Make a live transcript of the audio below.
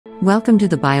Welcome to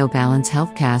the BioBalance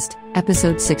Healthcast,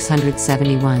 episode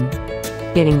 671.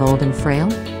 Getting old and frail?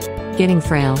 Getting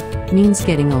frail means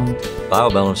getting old.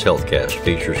 BioBalance Healthcast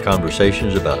features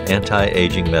conversations about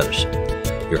anti-aging medicine.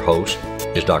 Your host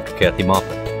is Dr. Kathy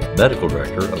Maupin, Medical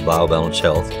Director of BioBalance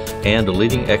Health and a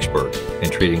leading expert in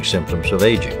treating symptoms of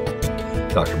aging.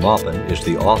 Dr. Maupin is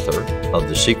the author of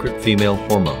The Secret Female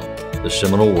Hormone, the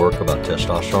seminal work about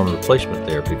testosterone replacement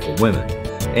therapy for women,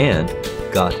 and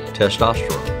Got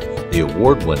Testosterone, the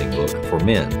award-winning book for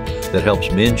men that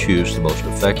helps men choose the most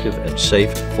effective and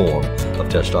safe form of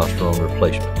testosterone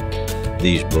replacement.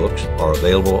 These books are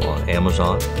available on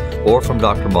Amazon or from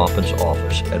Dr. Maupin's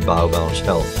office at BioBalance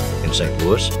Health in St.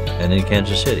 Louis and in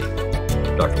Kansas City.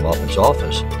 Dr. Maupin's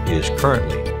office is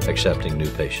currently accepting new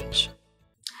patients.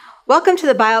 Welcome to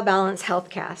the BioBalance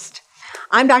Healthcast.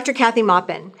 I'm Dr. Kathy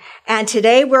Maupin, and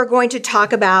today we're going to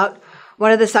talk about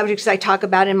one of the subjects I talk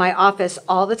about in my office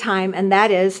all the time, and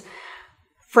that is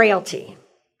frailty.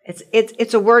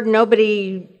 It's a word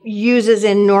nobody uses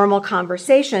in normal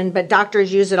conversation, but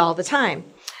doctors use it all the time.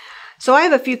 So I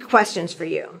have a few questions for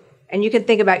you, and you can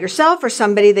think about yourself or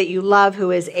somebody that you love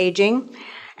who is aging,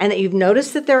 and that you've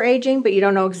noticed that they're aging, but you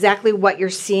don't know exactly what you're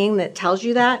seeing that tells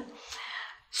you that.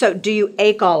 So do you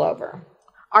ache all over?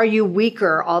 Are you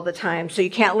weaker all the time? So you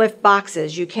can't lift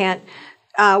boxes, you can't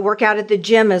work out at the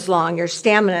gym as long, your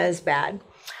stamina is bad.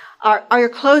 Are your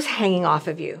clothes hanging off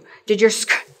of you? Did your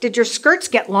skirts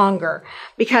get longer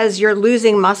because you're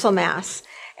losing muscle mass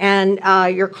and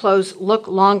your clothes look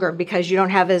longer because you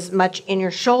don't have as much in your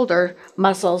shoulder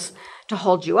muscles to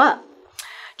hold you up?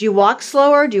 Do you walk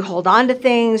slower? Do you hold on to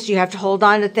things? Do you have to hold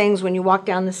on to things when you walk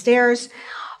down the stairs?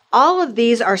 All of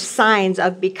these are signs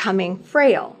of becoming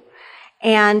frail.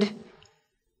 And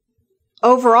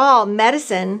overall,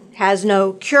 medicine has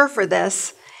no cure for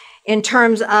this in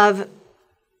terms of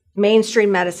mainstream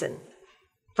medicine.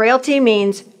 Frailty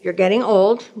means you're getting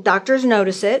old, doctors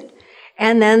notice it,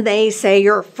 and then they say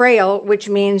you're frail, which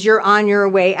means you're on your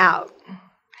way out.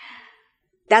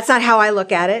 That's not how I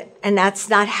look at it, and that's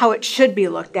not how it should be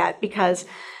looked at, because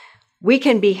we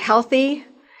can be healthy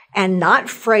and not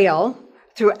frail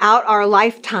throughout our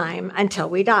lifetime until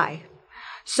we die.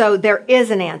 So there is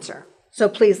an answer. So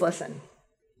please listen.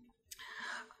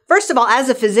 First of all, as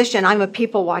a physician, I'm a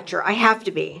people watcher. I have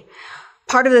to be.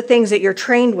 Part of the things that you're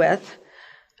trained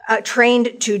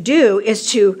to do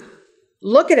is to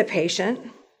look at a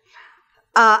patient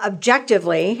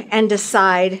objectively and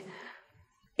decide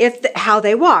how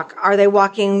they walk. Are they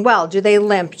walking well? Do they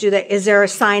limp? Is there a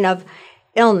sign of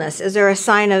illness? Is there a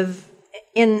sign of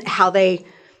in how they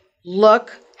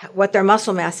look, what their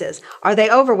muscle mass is? Are they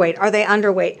overweight? Are they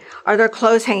underweight? Are their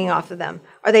clothes hanging off of them?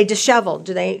 Are they disheveled?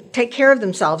 Do they take care of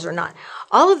themselves or not?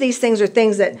 All of these things are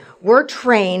things that we're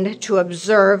trained to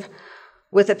observe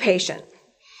with a patient.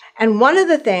 And one of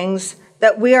the things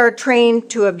that we are trained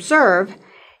to observe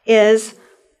is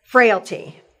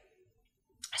frailty.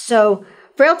 So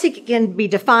frailty can be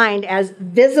defined as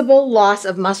visible loss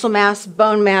of muscle mass,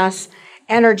 bone mass,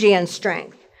 energy, and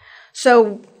strength.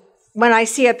 So when I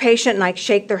see a patient and I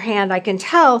shake their hand, I can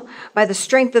tell by the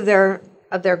strength of their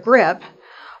grip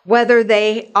whether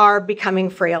they are becoming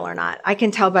frail or not. I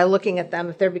can tell by looking at them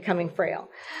if they're becoming frail.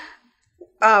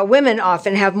 Women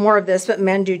often have more of this, but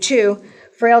men do too.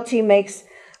 Frailty makes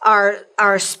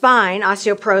our spine,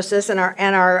 osteoporosis,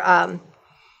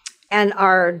 and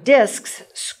our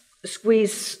discs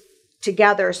squeeze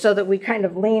together so that we kind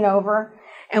of lean over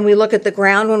and we look at the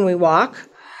ground when we walk.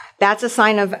 That's a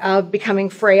sign of becoming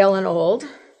frail and old.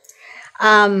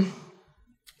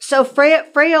 So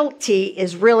frailty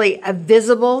is really a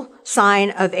visible sign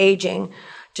of aging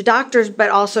to doctors, but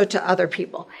also to other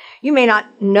people. You may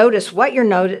not notice what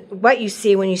you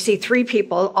see when you see three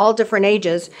people, all different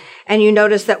ages, and you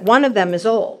notice that one of them is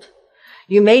old.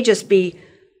 You may just be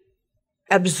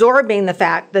absorbing the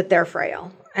fact that they're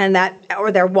frail,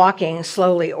 or they're walking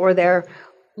slowly, or they're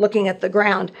looking at the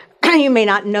ground. You may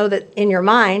not know that in your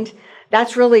mind.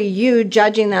 That's really you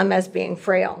judging them as being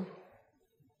frail.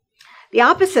 The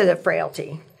opposite of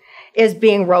frailty is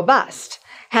being robust,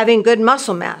 having good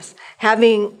muscle mass,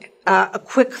 having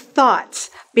quick thoughts,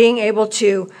 being able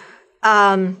to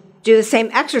do the same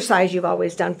exercise you've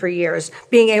always done for years,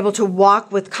 being able to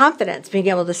walk with confidence, being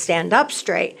able to stand up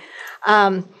straight.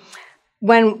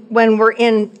 When we're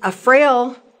in a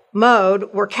frail mode,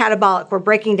 we're catabolic. We're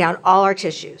breaking down all our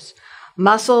tissues.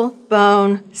 Muscle,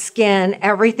 bone, skin,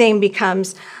 everything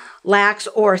becomes lax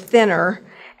or thinner,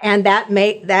 and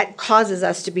that causes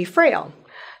us to be frail.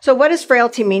 So what does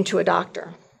frailty mean to a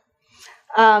doctor?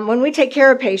 When we take care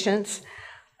of patients,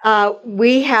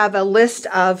 we have a list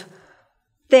of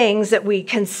things that we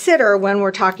consider when we're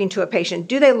talking to a patient.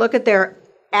 Do they look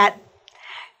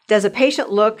does a patient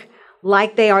look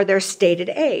like they are their stated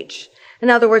age? In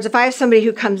other words, if I have somebody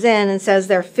who comes in and says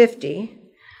they're 50,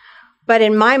 but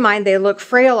in my mind they look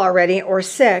frail already or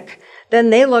sick, then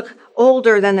they look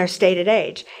older than their stated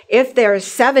age. If they're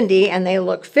 70 and they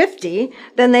look 50,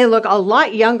 then they look a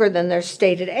lot younger than their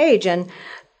stated age. And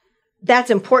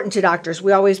that's important to doctors.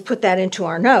 We always put that into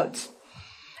our notes.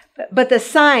 But the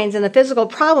signs and the physical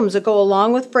problems that go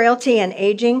along with frailty and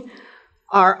aging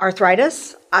are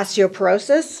arthritis,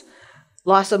 osteoporosis,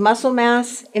 loss of muscle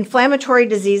mass, inflammatory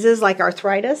diseases like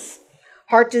arthritis,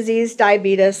 heart disease,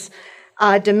 diabetes,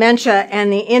 dementia,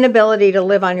 and the inability to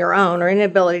live on your own or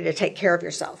inability to take care of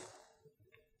yourself.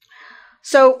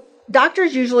 So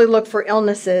doctors usually look for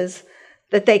illnesses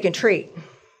that they can treat.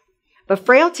 But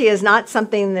frailty is not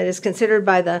something that is considered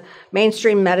by the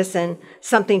mainstream medicine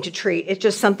something to treat. It's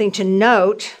just something to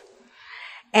note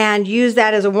and use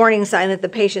that as a warning sign that the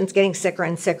patient's getting sicker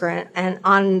and sicker and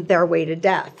on their way to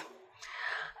death.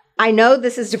 I know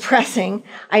this is depressing.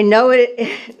 I know it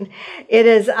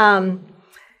is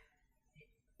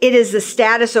the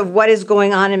status of what is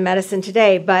going on in medicine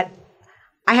today, but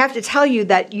I have to tell you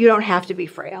that you don't have to be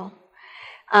frail.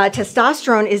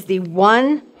 Testosterone is the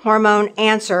one hormone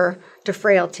answer to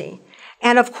frailty.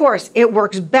 And of course, it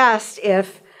works best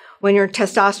if when your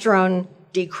testosterone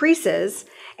decreases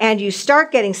and you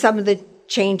start getting some of the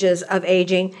changes of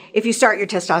aging, if you start your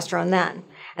testosterone then.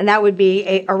 And that would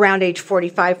be around age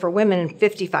 45 for women and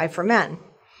 55 for men.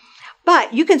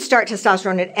 But you can start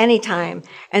testosterone at any time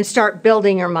and start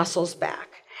building your muscles back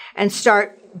and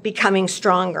start becoming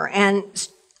stronger.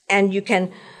 And you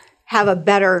can have a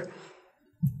better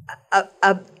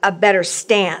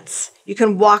stance. You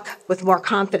can walk with more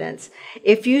confidence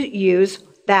if you use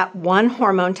that one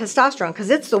hormone, testosterone, because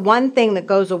it's the one thing that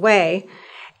goes away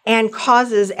and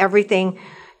causes everything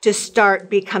to start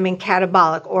becoming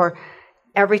catabolic, or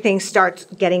everything starts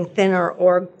getting thinner,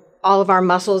 or all of our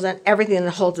muscles and everything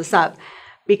that holds us up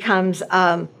becomes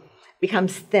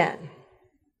thin.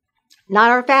 Not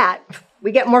our fat.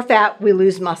 We get more fat, we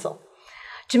lose muscle.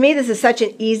 To me, this is such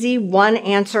an easy one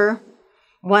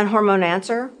hormone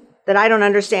answer, that I don't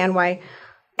understand why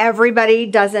everybody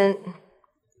doesn't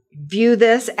view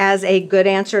this as a good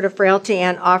answer to frailty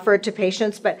and offer it to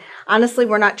patients. But honestly,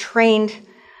 we're not trained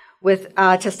with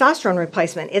testosterone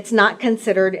replacement. It's not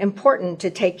considered important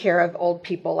to take care of old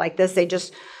people like this. They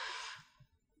just,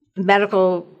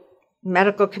 medical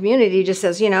community just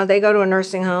says, they go to a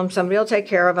nursing home, somebody will take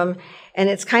care of them. And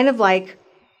it's kind of like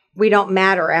we don't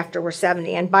matter after we're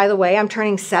 70. And by the way, I'm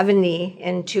turning 70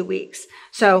 in 2 weeks.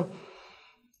 So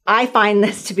I find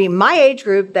this to be my age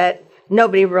group that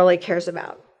nobody really cares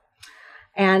about.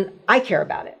 And I care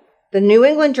about it. The New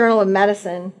England Journal of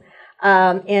Medicine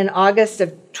in August of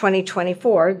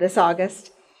 2024, this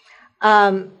August,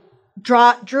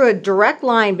 drew a direct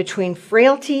line between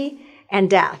frailty and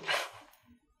death.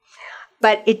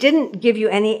 But it didn't give you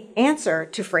any answer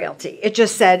to frailty. It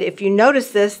just said, if you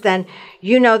notice this, then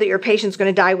you know that your patient's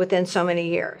going to die within so many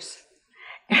years.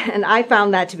 And I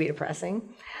found that to be depressing.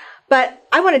 But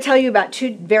I want to tell you about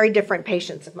two very different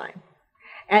patients of mine,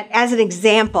 and as an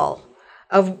example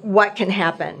of what can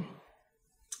happen.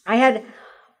 I had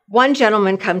one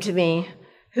gentleman come to me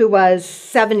who was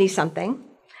 70-something,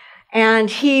 and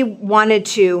he wanted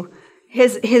to,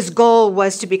 his goal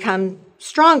was to become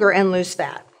stronger and lose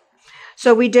fat.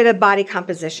 So we did a body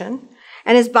composition,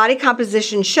 and his body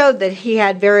composition showed that he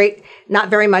had not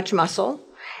very much muscle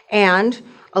and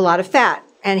a lot of fat.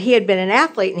 And he had been an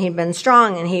athlete, and he'd been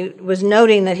strong, and he was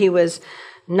noting that he was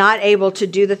not able to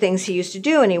do the things he used to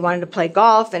do, and he wanted to play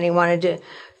golf, and he wanted to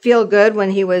feel good when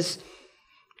he was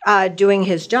doing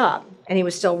his job, and he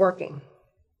was still working.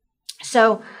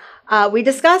 So we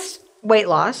discussed weight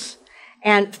loss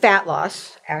and fat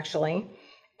loss, actually,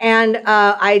 and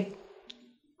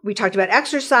we talked about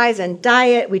exercise and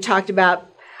diet. We talked about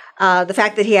the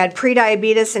fact that he had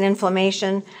prediabetes and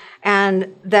inflammation,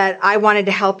 and that I wanted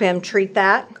to help him treat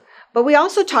that. But we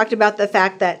also talked about the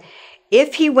fact that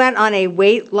if he went on a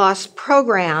weight loss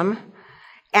program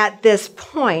at this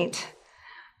point,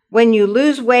 when you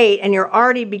lose weight and you're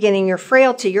already beginning your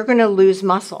frailty, you're going to lose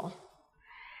muscle.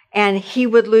 And he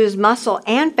would lose muscle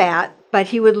and fat, but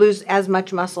he would lose as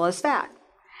much muscle as fat.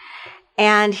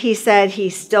 And he said he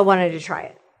still wanted to try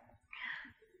it.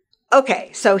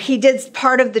 Okay, so he did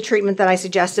part of the treatment that I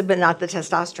suggested, but not the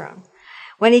testosterone.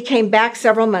 When he came back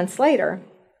several months later,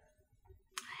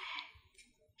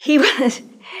 he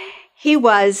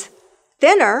was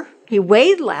thinner, he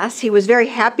weighed less, he was very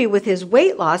happy with his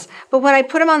weight loss, but when I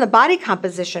put him on the body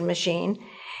composition machine,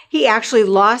 he actually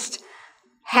lost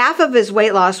half of his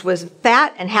weight loss was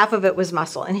fat and half of it was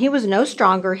muscle. And he was no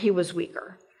stronger, he was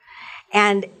weaker.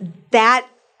 And that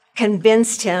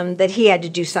convinced him that he had to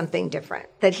do something different,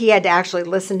 that he had to actually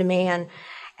listen to me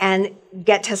and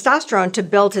get testosterone to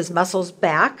build his muscles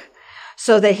back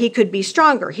so that he could be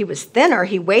stronger. He was thinner,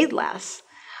 he weighed less,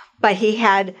 but he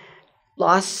had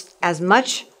lost as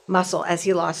much muscle as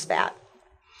he lost fat.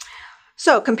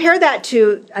 So compare that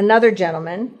to another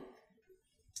gentleman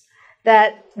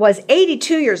that was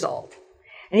 82 years old.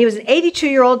 And he was an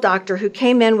 82-year-old doctor who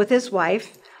came in with his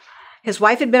wife. His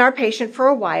wife had been our patient for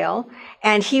a while,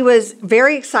 and he was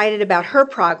very excited about her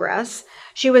progress.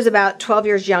 She was about 12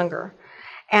 years younger,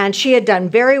 and she had done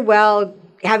very well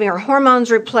having her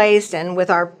hormones replaced and with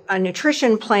our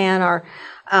nutrition plan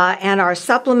and our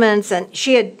supplements, and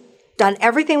she had done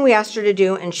everything we asked her to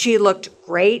do, and she looked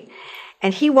great,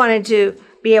 and he wanted to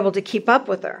be able to keep up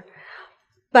with her.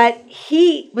 But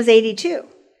he was 82.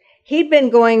 He'd been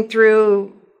going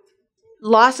through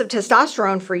loss of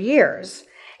testosterone for years,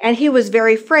 and he was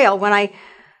very frail. When I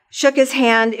shook his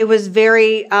hand, it was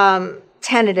very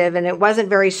tentative, and it wasn't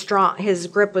very strong. His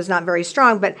grip was not very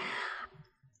strong. But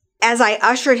as I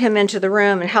ushered him into the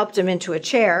room and helped him into a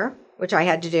chair, which I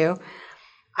had to do,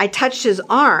 I touched his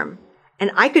arm,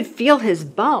 and I could feel his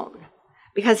bone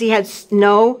because he had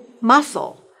no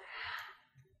muscle.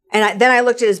 And then I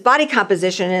looked at his body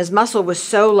composition, and his muscle was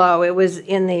so low; it was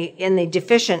in the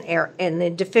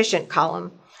deficient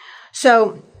column.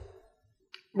 So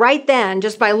right then,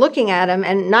 just by looking at him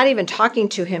and not even talking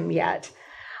to him yet,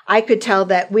 I could tell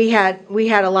that we had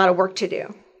a lot of work to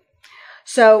do.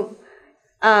 So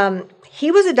he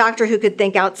was a doctor who could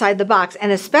think outside the box,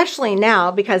 and especially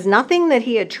now because nothing that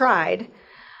he had tried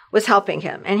was helping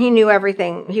him, and he knew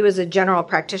everything. He was a general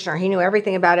practitioner; he knew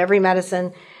everything about every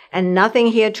medicine. And nothing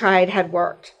he had tried had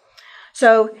worked.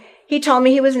 So he told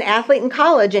me he was an athlete in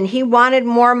college and he wanted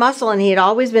more muscle, and he had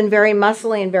always been very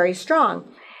muscly and very strong.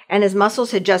 And his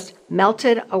muscles had just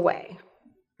melted away.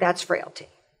 That's frailty.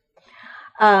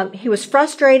 He was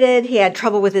frustrated. He had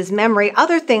trouble with his memory.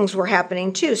 Other things were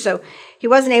happening too. So he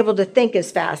wasn't able to think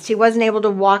as fast. He wasn't able to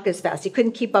walk as fast. He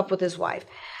couldn't keep up with his wife.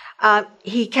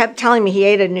 He kept telling me he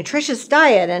ate a nutritious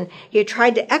diet and he had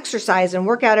tried to exercise and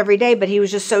work out every day, but he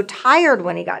was just so tired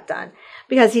when he got done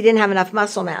because he didn't have enough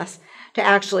muscle mass to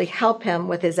actually help him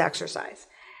with his exercise.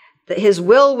 His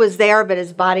will was there, but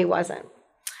his body wasn't.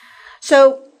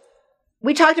 So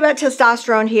we talked about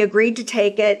testosterone. He agreed to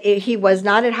take it. He was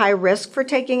not at high risk for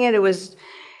taking it.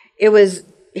 He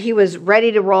was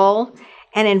ready to roll.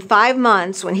 And in 5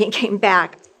 months, when he came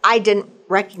back, I didn't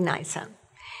recognize him.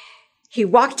 He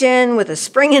walked in with a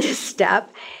spring in his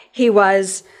step. He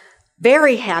was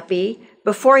very happy.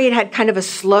 Before he'd had kind of a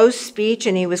slow speech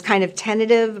and he was kind of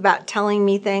tentative about telling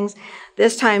me things.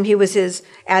 This time he was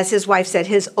as his wife said,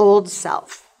 his old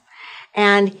self.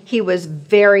 And he was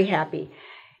very happy.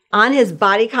 On his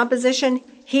body composition,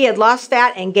 he had lost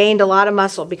fat and gained a lot of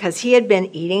muscle because he had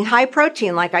been eating high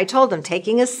protein, like I told him,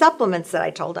 taking his supplements that I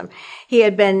told him. He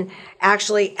had been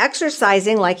actually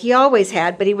exercising like he always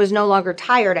had, but he was no longer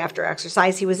tired after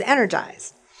exercise. He was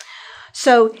energized.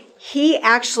 So he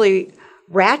actually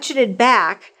ratcheted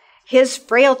back his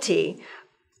frailty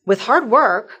with hard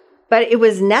work, but he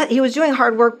was doing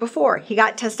hard work before. He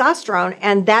got testosterone,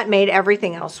 and that made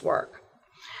everything else work.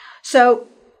 So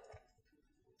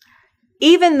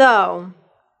even though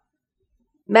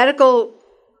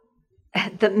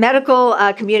the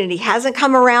medical community hasn't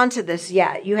come around to this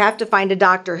yet, you have to find a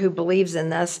doctor who believes in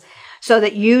this so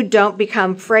that you don't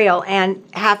become frail and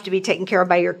have to be taken care of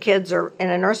by your kids or in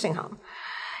a nursing home.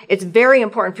 It's very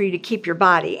important for you to keep your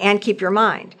body and keep your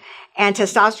mind. And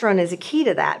testosterone is a key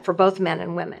to that for both men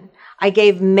and women. I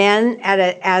gave men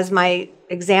as my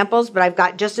examples, but I've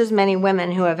got just as many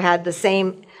women who have had the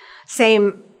same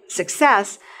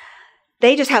success.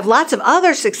 They just have lots of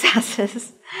other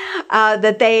successes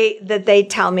that they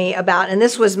tell me about, and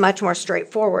this was much more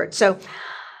straightforward. So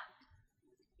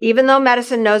even though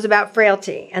medicine knows about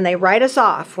frailty and they write us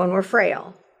off when we're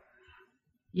frail,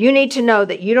 you need to know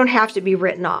that you don't have to be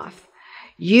written off.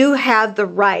 You have the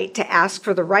right to ask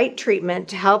for the right treatment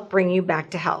to help bring you back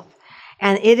to health.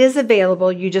 And it is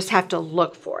available. You just have to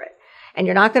look for it. And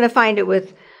you're not going to find it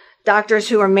with doctors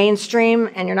who are mainstream,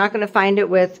 and you're not going to find it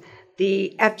with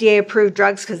the FDA-approved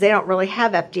drugs because they don't really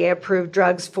have FDA-approved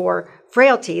drugs for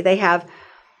frailty. They have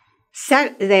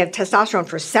testosterone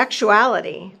for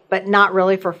sexuality, but not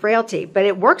really for frailty. But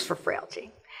it works for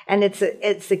frailty, and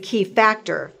it's a key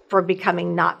factor for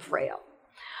becoming not frail.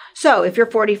 So if you're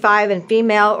 45 and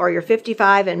female, or you're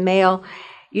 55 and male,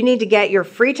 you need to get your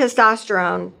free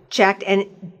testosterone checked, and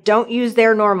don't use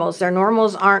their normals. Their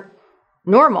normals aren't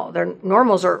normal. Their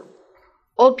normals are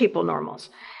old people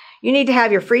normals. You need to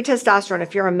have your free testosterone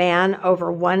if you're a man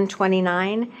over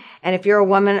 129, and if you're a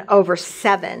woman over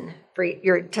 7,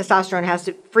 your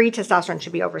free testosterone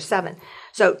should be over 7.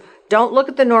 So don't look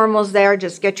at the normals there,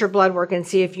 just get your blood work and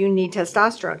see if you need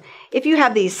testosterone. If you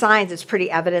have these signs, it's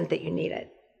pretty evident that you need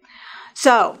it.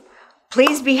 So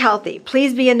please be healthy,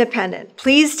 please be independent,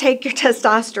 please take your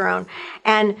testosterone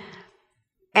and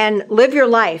live your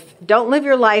life. Don't live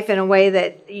your life in a way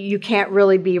that you can't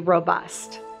really be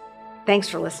robust. Thanks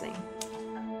for listening.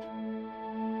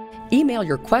 Email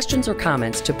your questions or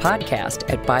comments to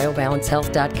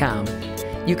podcast@biobalancehealth.com.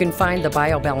 You can find the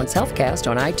BioBalance Healthcast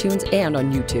on iTunes and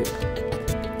on YouTube.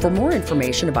 For more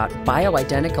information about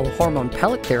bioidentical hormone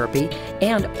pellet therapy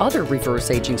and other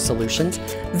reverse aging solutions,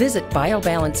 visit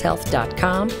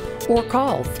biobalancehealth.com or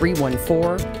call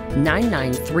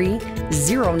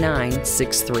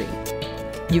 314-993-0963.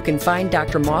 You can find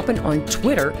Dr. Maupin on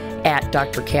Twitter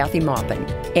 @Dr. Kathy Maupin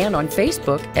and on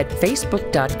Facebook at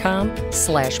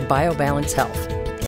facebook.com/biobalancehealth.